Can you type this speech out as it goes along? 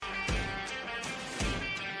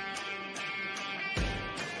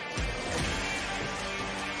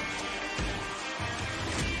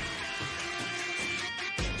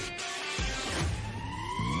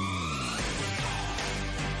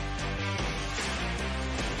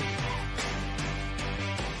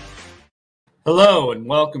Hello and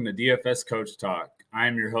welcome to DFS Coach Talk.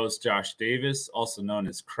 I'm your host, Josh Davis, also known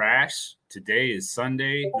as Crash. Today is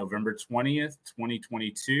Sunday, November 20th,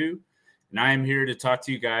 2022, and I am here to talk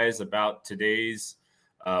to you guys about today's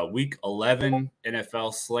Week 11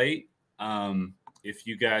 NFL slate. If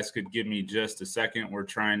you guys could give me just a second, we're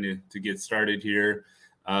trying to get started here.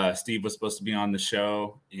 Steve was supposed to be on the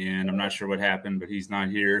show, and I'm not sure what happened, but he's not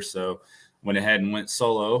here, so went ahead and went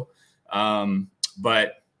solo.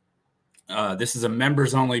 This is a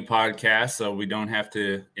members-only podcast, so we don't have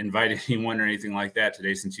to invite anyone or anything like that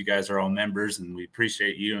today since you guys are all members, and we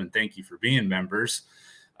appreciate you and thank you for being members.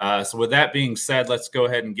 So with that being said, let's go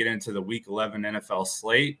ahead and get into the Week 11 NFL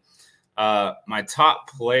slate. My top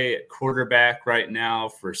play at quarterback right now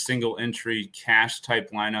for single-entry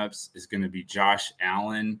cash-type lineups is going to be Josh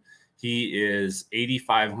Allen. He is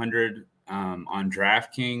 8,500 on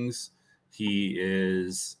DraftKings. He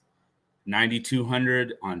is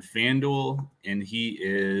 9,200 on FanDuel, and he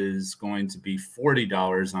is going to be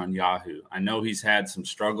 $40 on Yahoo. I know he's had some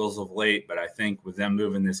struggles of late, but I think with them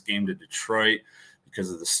moving this game to Detroit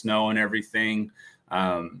because of the snow and everything,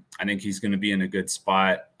 I think he's going to be in a good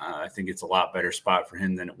spot. I think it's a lot better spot for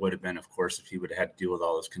him than it would have been, of course, if he would have had to deal with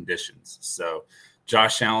all those conditions. So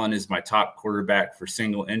Josh Allen is my top quarterback for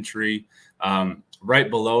single entry.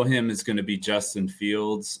 Right below him is going to be Justin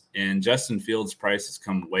Fields, and Justin Fields' price has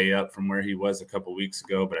come way up from where he was a couple weeks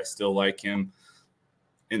ago, but I still like him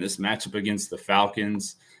in this matchup against the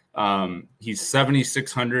Falcons. He's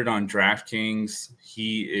 7,600 on DraftKings.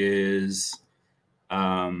 He is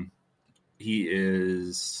where's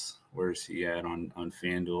he at on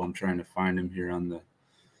FanDuel? I'm trying to find him here on the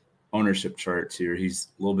ownership charts here. He's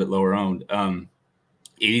a little bit lower owned.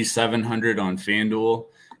 8,700 on FanDuel.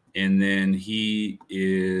 And then he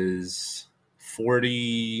is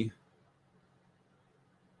 42,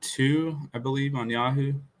 I believe, on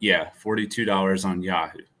Yahoo. Yeah, $42 on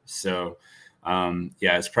Yahoo. So,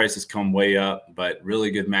 his price has come way up, but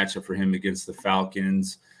really good matchup for him against the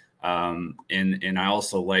Falcons. And I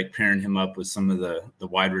also like pairing him up with some of the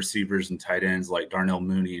wide receivers and tight ends like Darnell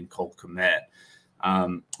Mooney and Cole Kmet.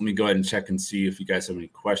 Let me go ahead and check and see if you guys have any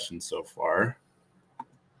questions so far.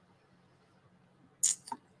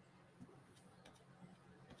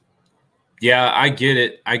 Yeah, I get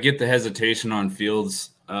it. I get the hesitation on Fields,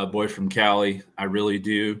 boy from Cali. I really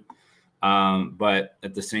do. But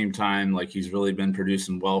at the same time, like, he's really been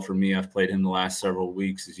producing well for me. I've played him the last several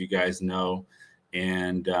weeks, as you guys know.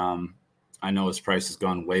 And I know his price has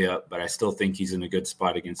gone way up, but I still think he's in a good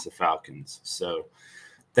spot against the Falcons. So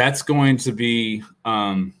that's going to be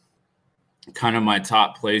kind of my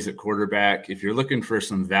top plays at quarterback. If you're looking for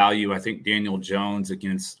some value, I think Daniel Jones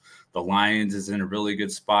against the Lions is in a really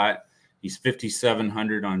good spot. He's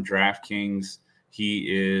 5,700 on DraftKings. He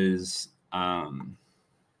is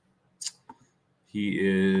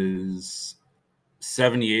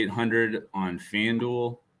 7,800 on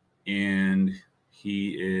FanDuel, and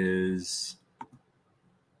he is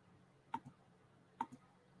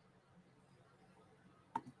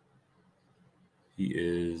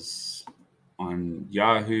on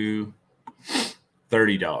Yahoo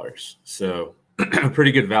 $30. So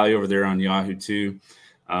pretty good value over there on Yahoo too.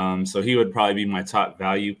 So he would probably be my top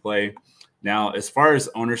value play. Now, as far as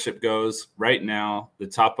ownership goes, right now, the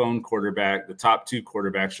top owned quarterback, the top two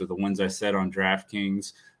quarterbacks are the ones I said on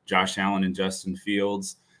DraftKings, Josh Allen and Justin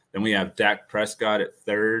Fields. Then we have Dak Prescott at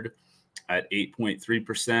third at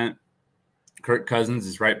 8.3%. Kirk Cousins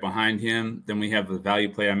is right behind him. Then we have the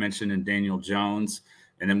value play I mentioned in Daniel Jones.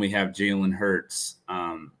 And then we have Jalen Hurts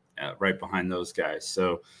right behind those guys.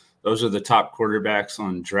 So those are the top quarterbacks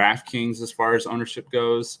on DraftKings as far as ownership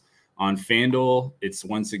goes. On FanDuel, it's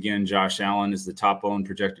once again Josh Allen is the top owned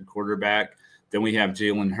projected quarterback. Then we have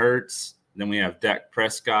Jalen Hurts. Then we have Dak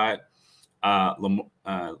Prescott.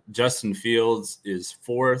 Justin Fields is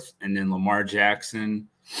fourth, and then Lamar Jackson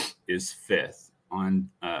is fifth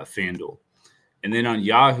on FanDuel. And then on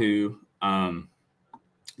Yahoo,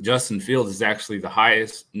 Justin Fields is actually the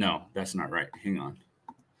highest. No, that's not right. Hang on.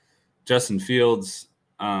 Josh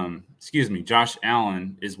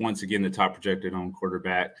Allen is once again the top projected home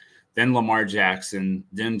quarterback, then Lamar Jackson,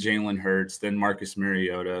 then Jalen Hurts, then Marcus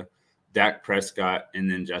Mariota, Dak Prescott, and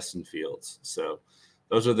then Justin Fields. So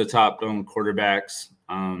those are the top owned quarterbacks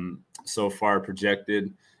so far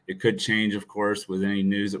projected. It could change, of course, with any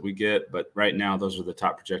news that we get, but right now those are the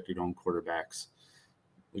top projected owned quarterbacks.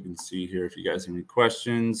 We can see here if you guys have any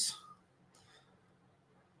questions.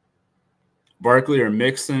 Barkley or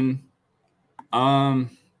Mixon?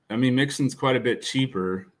 Mixon's quite a bit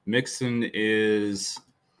cheaper. Mixon is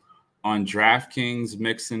on DraftKings.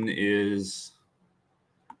 Mixon is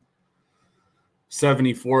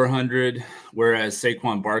 7,400, whereas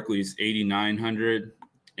Saquon Barkley's 8,900.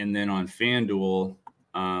 And then on FanDuel,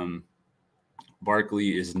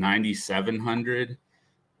 Barkley is 9,700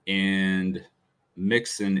 and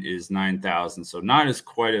Mixon is 9,000. So not as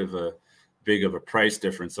quite of a big of a price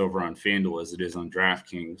difference over on FanDuel as it is on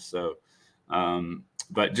DraftKings. So,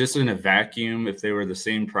 but just in a vacuum, if they were the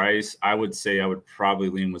same price, I would say I would probably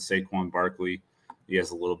lean with Saquon Barkley. He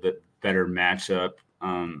has a little bit better matchup.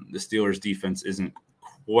 The Steelers defense isn't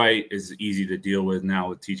quite as easy to deal with now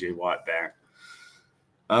with TJ Watt back.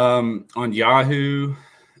 On Yahoo,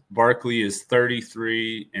 Barkley is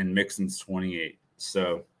 33 and Mixon's 28.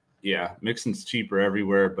 So yeah, Mixon's cheaper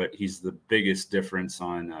everywhere, but he's the biggest difference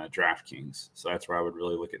on DraftKings. So that's where I would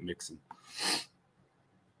really look at Mixon.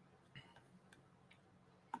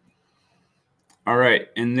 All right.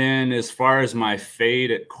 And then as far as my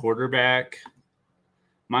fade at quarterback,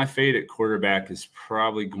 is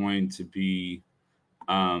probably going to be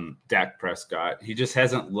Dak Prescott. He just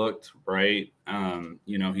hasn't looked right.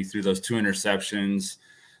 He threw those 2 interceptions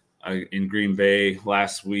in Green Bay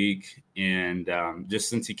last week. And just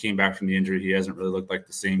since he came back from the injury, he hasn't really looked like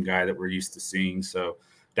the same guy that we're used to seeing. So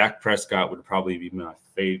Dak Prescott would probably be my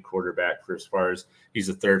fade quarterback for as far as he's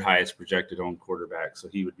the 3rd highest projected owned quarterback. So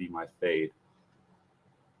he would be my fade.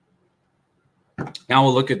 Now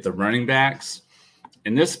we'll look at the running backs.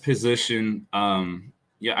 In this position,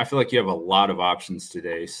 I feel like you have a lot of options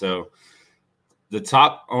today. So the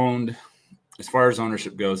top owned, as far as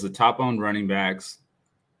ownership goes, the top owned running backs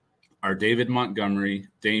are David Montgomery,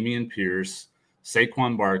 Dameon Pierce,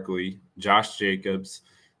 Saquon Barkley, Josh Jacobs,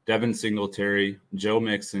 Devin Singletary, Joe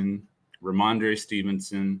Mixon, Ramondre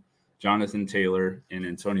Stevenson, Jonathan Taylor, and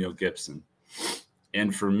Antonio Gibson.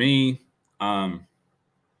 And for me,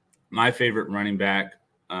 my favorite running back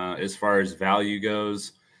as far as value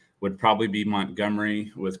goes would probably be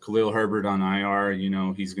Montgomery. With Khalil Herbert on IR.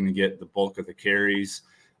 He's going to get the bulk of the carries.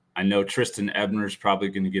 I know Tristan Ebner is probably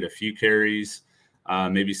going to get a few carries,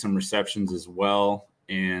 maybe some receptions as well,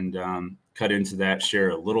 and cut into that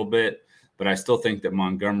share a little bit. But I still think that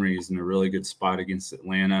Montgomery is in a really good spot against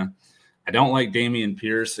Atlanta. I don't like Dameon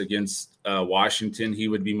Pierce against Washington. He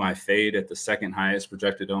would be my fade at the 2nd highest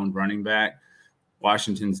projected owned running back.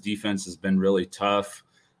 Washington's defense has been really tough.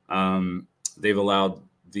 They've allowed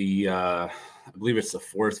I believe it's the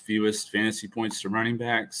 4th fewest fantasy points to running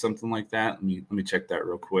back, something like that. Let me check that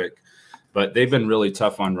real quick. But they've been really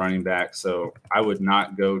tough on running back, so I would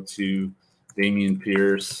not go to Dameon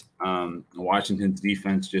Pierce. Washington's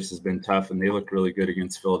defense just has been tough, and they looked really good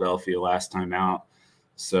against Philadelphia last time out.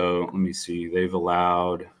 So let me see. They've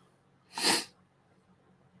allowed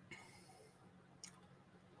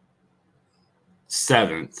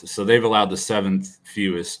 7th. So they've allowed the 7th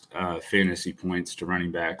fewest fantasy points to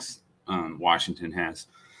running backs. Washington has.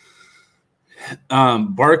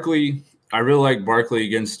 Barkley, I really like Barkley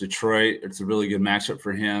against Detroit. It's a really good matchup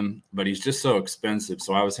for him, but he's just so expensive.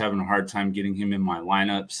 So I was having a hard time getting him in my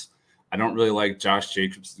lineups. I don't really like Josh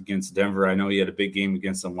Jacobs against Denver. I know he had a big game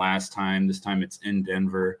against them last time. This time it's in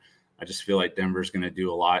Denver. I just feel like Denver's going to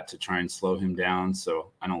do a lot to try and slow him down.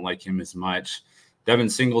 So I don't like him as much. Devin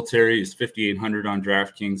Singletary is 5,800 on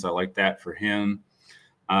DraftKings. I like that for him.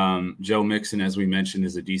 Joe Mixon, as we mentioned,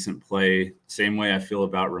 is a decent play. Same way I feel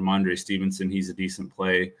about Ramondre Stevenson. He's a decent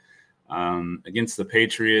play. Against the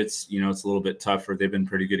Patriots, it's a little bit tougher. They've been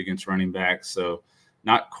pretty good against running backs, so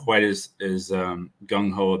not quite as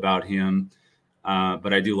gung-ho about him.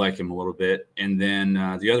 But I do like him a little bit. And then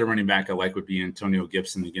the other running back I like would be Antonio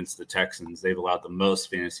Gibson against the Texans. They've allowed the most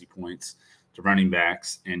fantasy points to running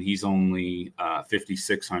backs, and he's only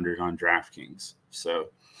 5,600 on DraftKings. So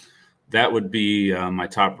that would be my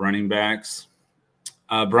top running backs.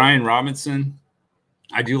 Brian Robinson.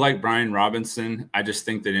 I do like Brian Robinson. I just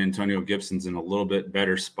think that Antonio Gibson's in a little bit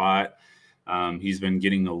better spot. He's been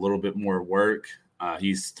getting a little bit more work.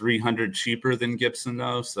 He's 300 cheaper than Gibson,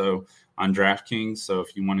 though, so on DraftKings. So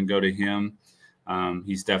if you want to go to him,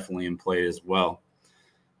 he's definitely in play as well.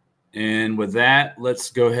 And with that,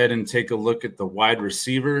 let's go ahead and take a look at the wide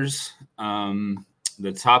receivers.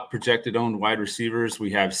 The top projected owned wide receivers, we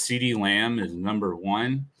have CeeDee Lamb is number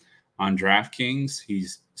 1 on DraftKings.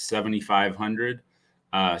 He's 7,500.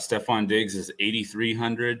 Stephon Diggs is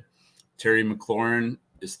 8,300. Terry McLaurin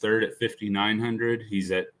is 3rd at 5,900. He's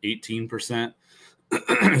at 18%.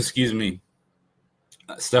 Excuse me.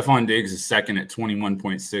 Stephon Diggs is 2nd at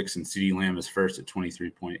 21.6, and CeeDee Lamb is 1st at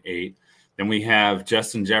 23.8. Then we have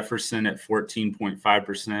Justin Jefferson at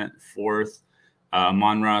 14.5%, 4th.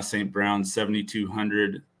 Amon-Ra St. Brown,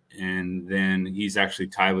 7,200. And then he's actually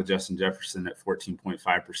tied with Justin Jefferson at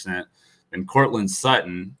 14.5%. And Cortland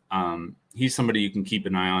Sutton he's somebody you can keep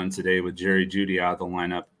an eye on today with Jerry Jeudy out of the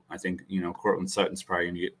lineup. I think, Cortland Sutton's probably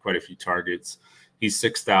going to get quite a few targets. He's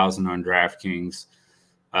 6,000 on DraftKings.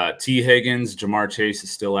 T. Higgins, Jamar Chase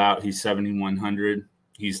is still out. He's 7,100.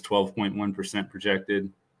 He's 12.1%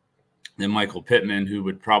 projected. Then Michael Pittman, who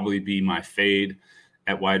would probably be my fade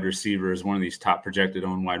at wide receiver, is one of these top projected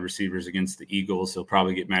owned wide receivers against the Eagles. He'll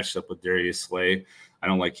probably get matched up with Darius Slay. I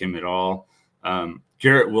don't like him at all.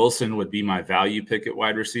 Garrett Wilson would be my value pick at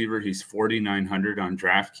wide receiver. He's 4,900 on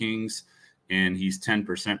DraftKings, and he's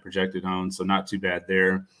 10% projected owned, so not too bad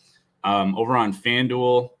there. Over on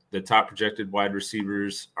FanDuel, the top projected wide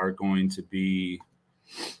receivers are going to be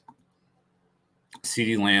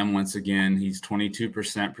CeeDee Lamb once again. He's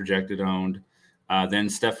 22% projected owned. Then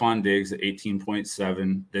Stephon Diggs at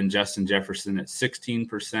 18.7. Then Justin Jefferson at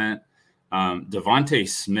 16%. Devontae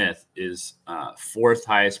Smith is fourth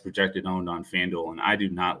highest projected owned on FanDuel, and I do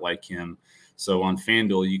not like him. So on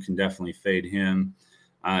FanDuel, you can definitely fade him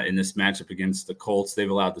in this matchup against the Colts.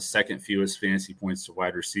 They've allowed the second fewest fantasy points to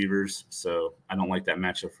wide receivers, so I don't like that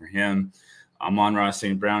matchup for him. Amon-Ra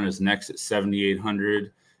St. Brown is next at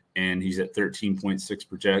 7,800, and he's at 13.6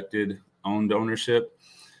 projected owned ownership.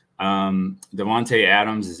 Devontae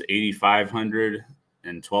Adams is 8,500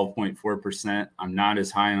 and 12.4%. I'm not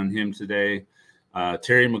as high on him today.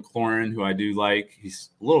 Terry McLaurin, who I do like, he's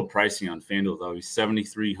a little pricey on FanDuel, though. He's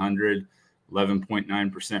 7,300,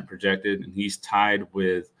 11.9% projected, and he's tied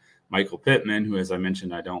with Michael Pittman, who, as I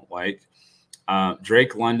mentioned, I don't like.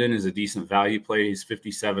 Drake London is a decent value play. He's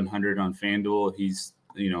 5,700 on FanDuel. He's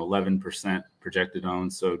 11% projected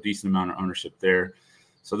owned, so decent amount of ownership there.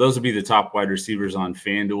 So those would be the top wide receivers on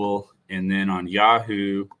FanDuel. And then on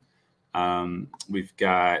Yahoo, we've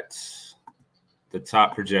got the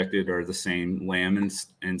top projected are the same, Lamb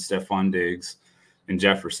and Stephon Diggs, and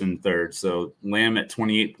Jefferson third. So Lamb at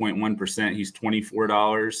 28.1%, he's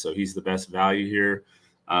 $24, so he's the best value here.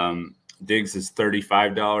 Diggs is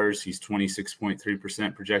 $35, he's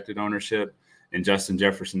 26.3% projected ownership, and Justin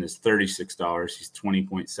Jefferson is $36, he's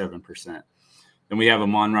 20.7%. Then we have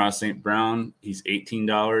Amon-Ra St. Brown, he's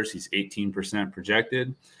 $18, he's 18%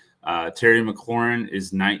 projected. Terry McLaurin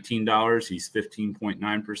is $19, he's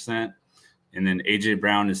 15.9%. And then A.J.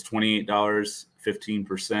 Brown is $28,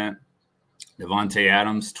 15%. Devontae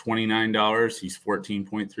Adams, $29, he's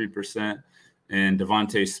 14.3%. And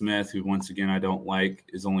Devontae Smith, who once again I don't like,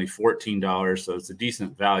 is only $14, so it's a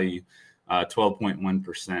decent value,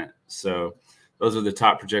 12.1%. So those are the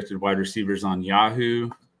top projected wide receivers on Yahoo.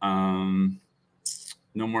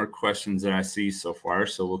 No more questions that I see so far,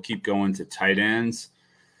 so we'll keep going to tight ends.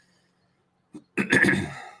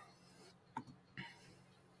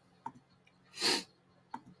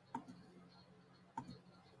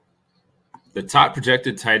 The top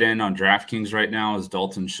projected tight end on DraftKings right now is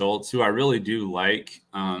Dalton Schultz, who I really do like.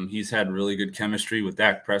 He's had really good chemistry with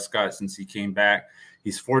Dak Prescott since he came back.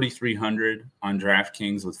 He's 4,300 on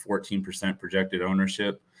DraftKings with 14% projected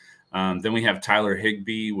ownership. Then we have Tyler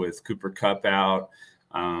Higbee with Cooper Kupp out.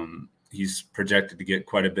 He's projected to get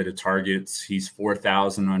quite a bit of targets. He's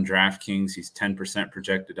 4,000 on DraftKings. He's 10%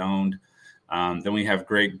 projected owned. Then we have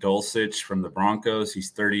Greg Dulcich from the Broncos. He's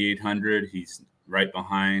 3,800. He's right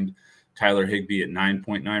behind Tyler Higbee at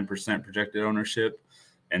 9.9% projected ownership.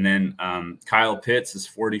 And then Kyle Pitts is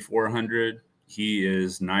 4,400. He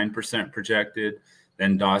is 9% projected.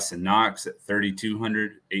 Then Dawson Knox at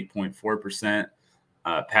 3,200, 8.4%.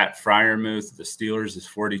 Pat Freiermuth, the Steelers, is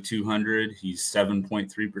 4,200. He's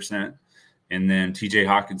 7.3%. And then TJ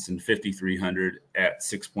Hawkinson, 5,300 at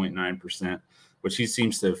 6.9%, which he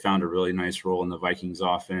seems to have found a really nice role in the Vikings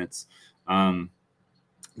offense.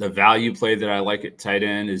 The value play that I like at tight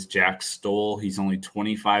end is Jack Stoll. He's only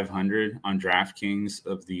 2,500 on DraftKings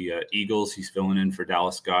of the Eagles. He's filling in for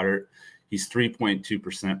Dallas Goedert. He's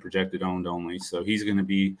 3.2% projected owned only. So he's going to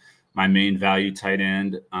be my main value tight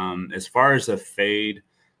end. As far as a fade,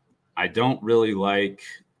 I don't really like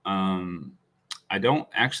I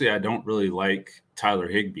don't really like Tyler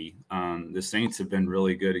Higbee. The Saints have been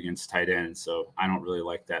really good against tight ends, so I don't really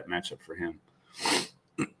like that matchup for him.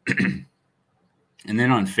 And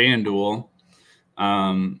then on FanDuel,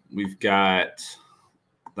 we've got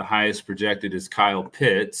the highest projected is Kyle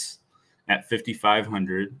Pitts at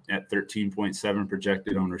 5,500 at 13.7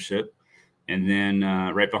 projected ownership. And then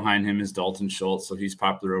right behind him is Dalton Schultz, so he's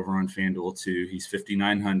popular over on FanDuel too. He's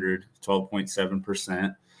 5,900,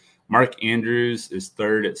 12.7%. Mark Andrews is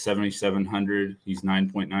third at 7,700. He's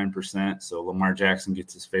 9.9%. So Lamar Jackson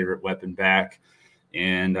gets his favorite weapon back.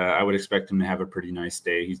 And I would expect him to have a pretty nice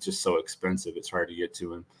day. He's just so expensive, it's hard to get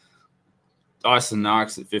to him. Dawson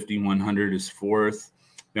Knox at 5,100 is fourth.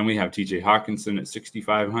 Then we have TJ Hawkinson at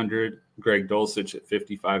 6,500. Greg Dulcich at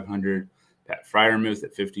 5,500. Pat Freiermuth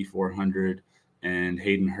at 5,400, and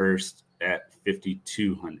Hayden Hurst at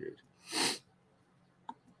 5,200.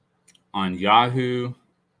 On Yahoo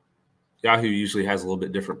usually has a little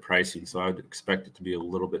bit different pricing, so I would expect it to be a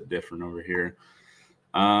little bit different over here.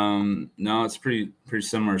 No, it's pretty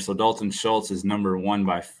similar. So Dalton Schultz is number one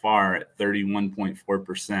by far at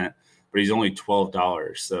 31.4%, but he's only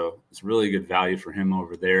 $12. So it's really good value for him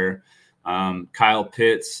over there. Kyle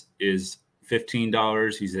Pitts is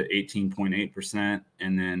 $15. He's at 18.8%.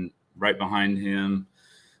 And then right behind him,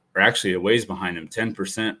 or actually a ways behind him,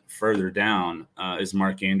 10% further down, is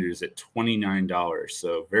Mark Andrews at $29.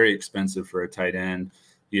 So very expensive for a tight end.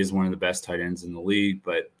 He is one of the best tight ends in the league,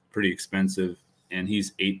 but pretty expensive. And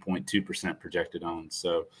he's 8.2% projected owned.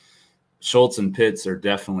 So Schultz and Pitts are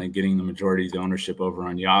definitely getting the majority of the ownership over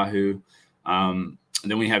on Yahoo. And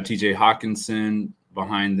then we have TJ Hawkinson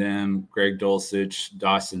behind them, Greg Dulcich,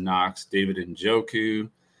 Dawson Knox, David Njoku,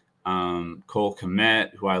 Cole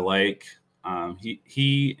Kmet, who I like.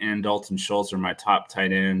 He and Dalton Schultz are my top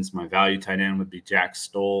tight ends. My value tight end would be Jack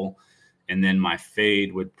Stoll. And then my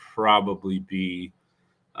fade would probably be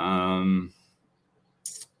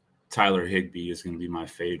Tyler Higbee is going to be my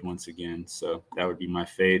fade once again. So that would be my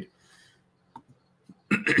fade.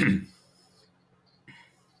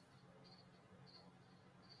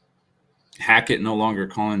 Hackett no longer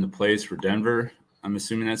calling the plays for Denver. I'm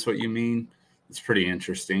assuming that's what you mean. It's pretty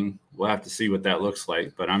interesting. We'll have to see what that looks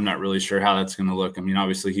like, but I'm not really sure how that's going to look. I mean,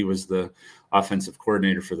 obviously he was the offensive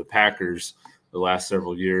coordinator for the Packers the last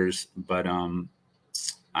several years, but I'm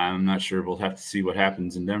not sure. We'll have to see what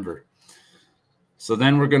happens in Denver. So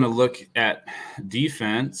then we're going to look at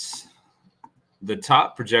defense. The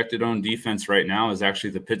top projected owned defense right now is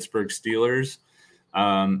actually the Pittsburgh Steelers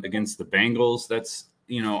against the Bengals. That's,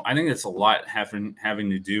 I think that's a lot having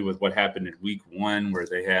to do with what happened in week 1, where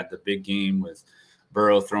they had the big game with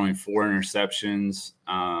Burrow throwing 4 interceptions.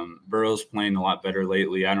 Burrow's playing a lot better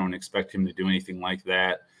lately. I don't expect him to do anything like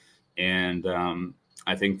that. And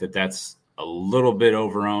I think that's a little bit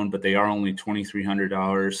overowned, but they are only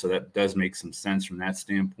 $2,300. So that does make some sense from that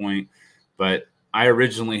standpoint. But I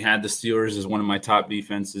originally had the Steelers as one of my top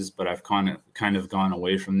defenses, but I've kind of gone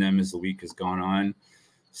away from them as the week has gone on.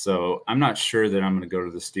 So I'm not sure that I'm going to go to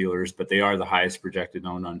the Steelers, but they are the highest projected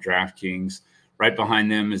owned on DraftKings. Right behind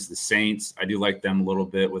them is the Saints. I do like them a little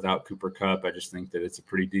bit without Cooper Kupp. I just think that it's a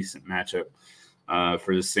pretty decent matchup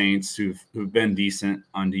for the Saints who've been decent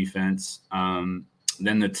on defense.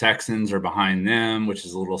 Then the Texans are behind them, which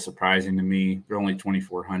is a little surprising to me. They're only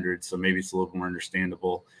 2,400, so maybe it's a little more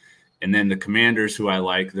understandable. And then the Commanders, who I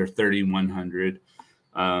like, they're 3,100.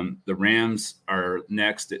 The Rams are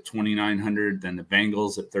next at 2,900. Then the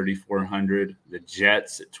Bengals at 3,400. The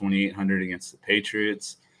Jets at 2,800 against the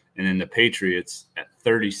Patriots. And then the Patriots at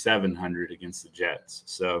 3,700 against the Jets.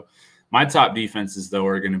 So my top defenses, though,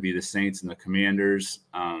 are going to be the Saints and the Commanders.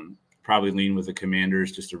 Probably lean with the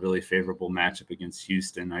Commanders, just a really favorable matchup against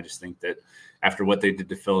Houston. I just think that after what they did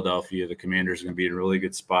to Philadelphia, the Commanders are going to be in a really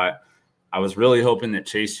good spot. I was really hoping that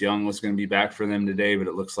Chase Young was going to be back for them today, but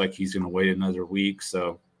it looks like he's going to wait another week.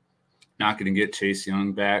 So not going to get Chase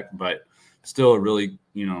Young back, but still a really,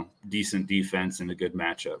 decent defense and a good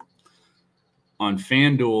matchup. On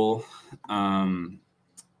FanDuel,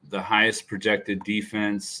 the highest projected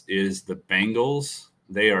defense is the Bengals.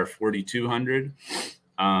 They are 4,200.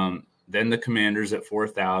 Then the Commanders at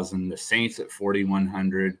 4,000, the Saints at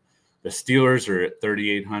 4,100, the Steelers are at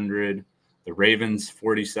 3,800, the Ravens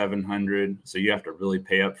 4,700. So you have to really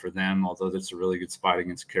pay up for them, although that's a really good spot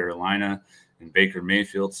against Carolina and Baker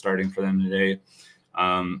Mayfield starting for them today.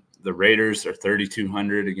 The Raiders are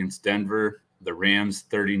 3,200 against Denver, the Rams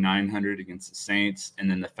 3,900 against the Saints,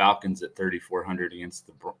 and then the Falcons at 3,400 against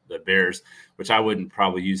the Bears, which I wouldn't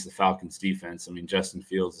probably use the Falcons defense. I mean, Justin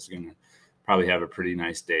Fields is going to probably have a pretty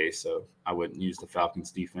nice day, so I wouldn't use the Falcons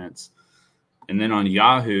defense. And then on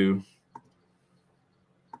Yahoo,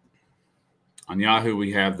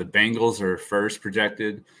 we have the Bengals are first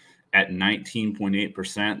projected at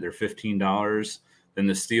 19.8%. They're $15. Then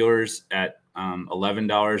the Steelers at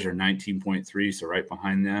 $11 or 19.3%, so right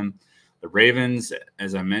behind them. The Ravens,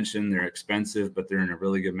 as I mentioned, they're expensive, but they're in a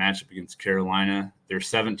really good matchup against Carolina. They're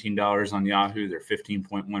 $17 on Yahoo. They're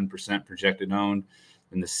 15.1% projected owned.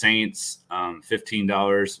 And the Saints, $15,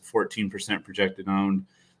 14% projected owned.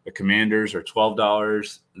 The Commanders are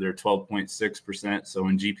 $12. They're 12.6%. So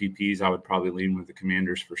in GPPs, I would probably lean with the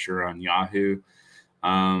Commanders for sure on Yahoo.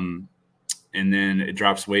 And then it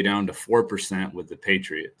drops way down to 4% with the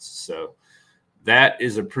Patriots. So that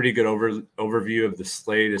is a pretty good overview of the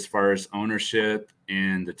slate as far as ownership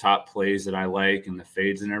and the top plays that I like and the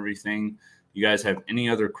fades and everything. you guys have any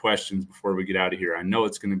other questions before we get out of here. I know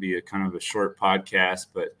it's going to be a kind of a short podcast,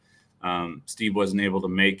 but Steve wasn't able to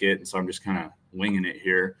make it, so I'm just kind of winging it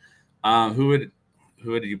here. Who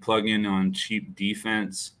would you plug in on cheap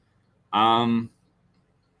defense? On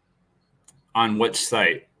which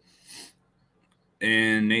site?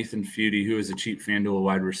 And Nathan Feudy, who is a cheap FanDuel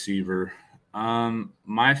wide receiver.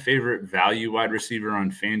 My favorite value wide receiver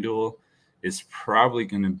on FanDuel is probably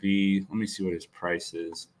going to be, let me see what his price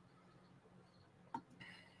is.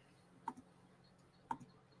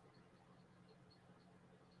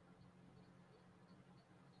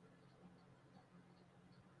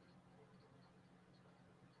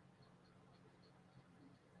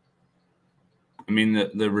 I mean,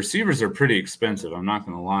 the receivers are pretty expensive. I'm not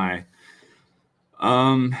going to lie.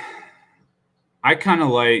 I kind of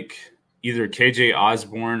like either KJ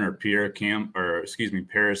Osborne or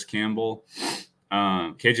Paris Campbell.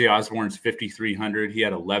 KJ Osborne's 5,300. He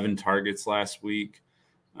had 11 targets last week,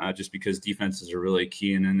 just because defenses are really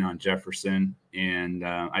keying in on Jefferson. And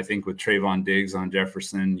I think with Trayvon Diggs on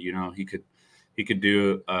Jefferson, he could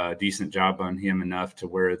do a decent job on him enough to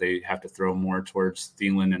where they have to throw more towards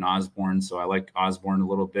Thielen and Osborne. So I like Osborne a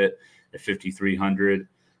little bit at 5,300.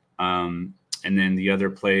 And then the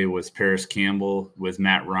other play was Paris Campbell with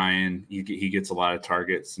Matt Ryan. He gets a lot of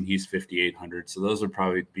targets, and he's 5,800. So those would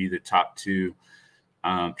probably be the top two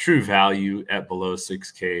true value at below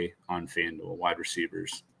 6K on FanDuel wide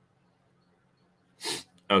receivers.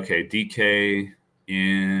 Okay, DK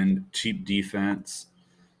and cheap defense.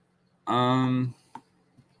 I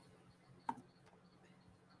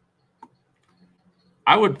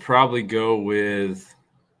would probably go with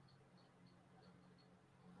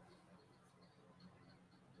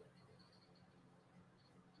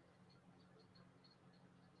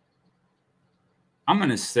I'm going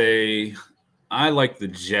to say I like the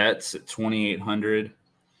Jets at 2,800.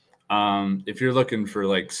 If you're looking for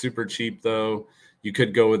like super cheap, though, you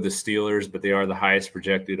could go with the Steelers, but they are the highest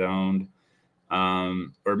projected owned.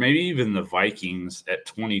 Or maybe even the Vikings at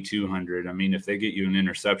 2,200. I mean, if they get you an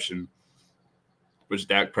interception, which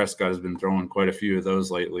Dak Prescott has been throwing quite a few of those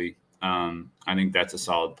lately, I think that's a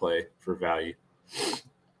solid play for value.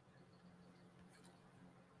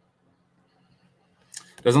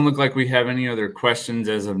 Doesn't look like we have any other questions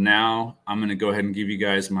as of now. I'm going to go ahead and give you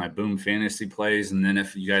guys my Boom Fantasy plays, and then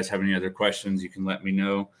if you guys have any other questions, you can let me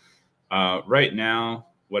know. Right now,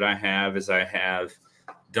 what I have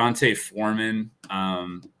D'Onta Foreman.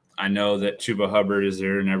 I know that Chuba Hubbard is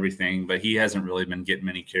there and everything, but he hasn't really been getting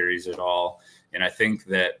many carries at all. And I think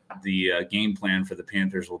that the game plan for the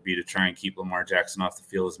Panthers will be to try and keep Lamar Jackson off the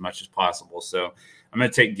field as much as possible. So I'm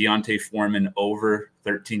going to take D'Onta Foreman over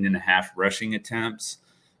 13.5 rushing attempts.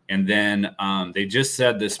 And then they just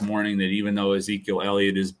said this morning that even though Ezekiel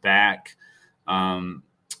Elliott is back,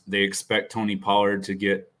 they expect Tony Pollard to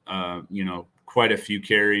get, quite a few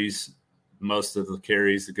carries, most of the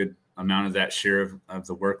carries, a good amount of that share of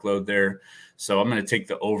the workload there. So I'm going to take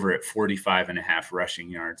the over at 45.5 rushing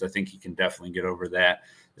yards. I think he can definitely get over that,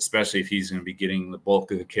 especially if he's going to be getting the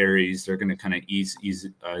bulk of the carries. They're going to kind of ease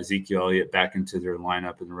Ezekiel Elliott back into their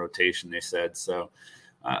lineup in the rotation, they said. So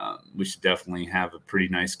we should definitely have a pretty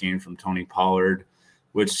nice game from Tony Pollard,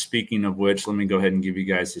 which, speaking of which, let me go ahead and give you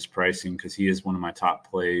guys his pricing because he is one of my top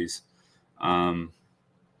plays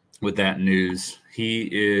with that news. He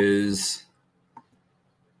is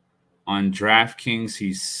on DraftKings.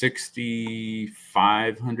 He's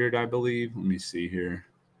 6,500, I believe. Let me see here.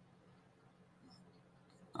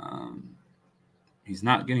 He's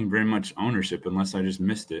not getting very much ownership unless I just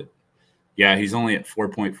missed it. Yeah, he's only at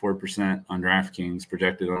 4.4% on DraftKings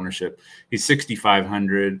projected ownership. He's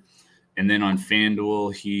 6,500. And then on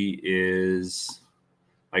FanDuel, he is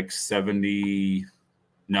like 70.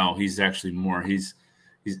 No, he's actually more. He's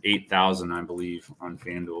 8,000, I believe, on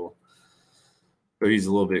FanDuel. So he's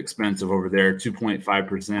a little bit expensive over there,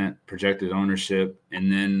 2.5% projected ownership. And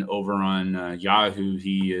then over on Yahoo,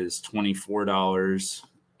 he is $24,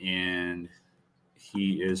 and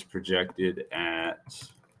he is projected at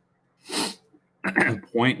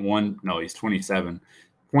 0.1. No, he's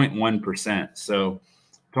 27.1%. So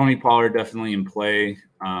Tony Pollard definitely in play.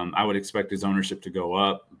 I would expect his ownership to go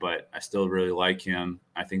up, but I still really like him.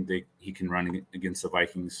 I think he can run against the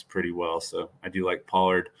Vikings pretty well. So I do like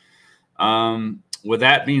Pollard. With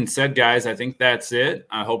that being said, guys, I think that's it.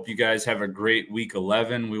 I hope you guys have a great week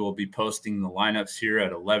 11. We will be posting the lineups here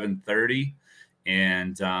at 11:30.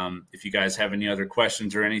 And if you guys have any other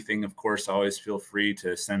questions or anything, of course, always feel free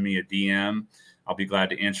to send me a DM. I'll be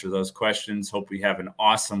glad to answer those questions. Hope we have an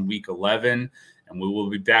awesome week 11. And we will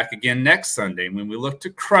be back again next Sunday when we look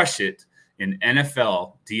to crush it in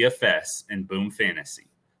NFL, DFS, and Boom Fantasy.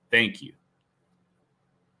 Thank you.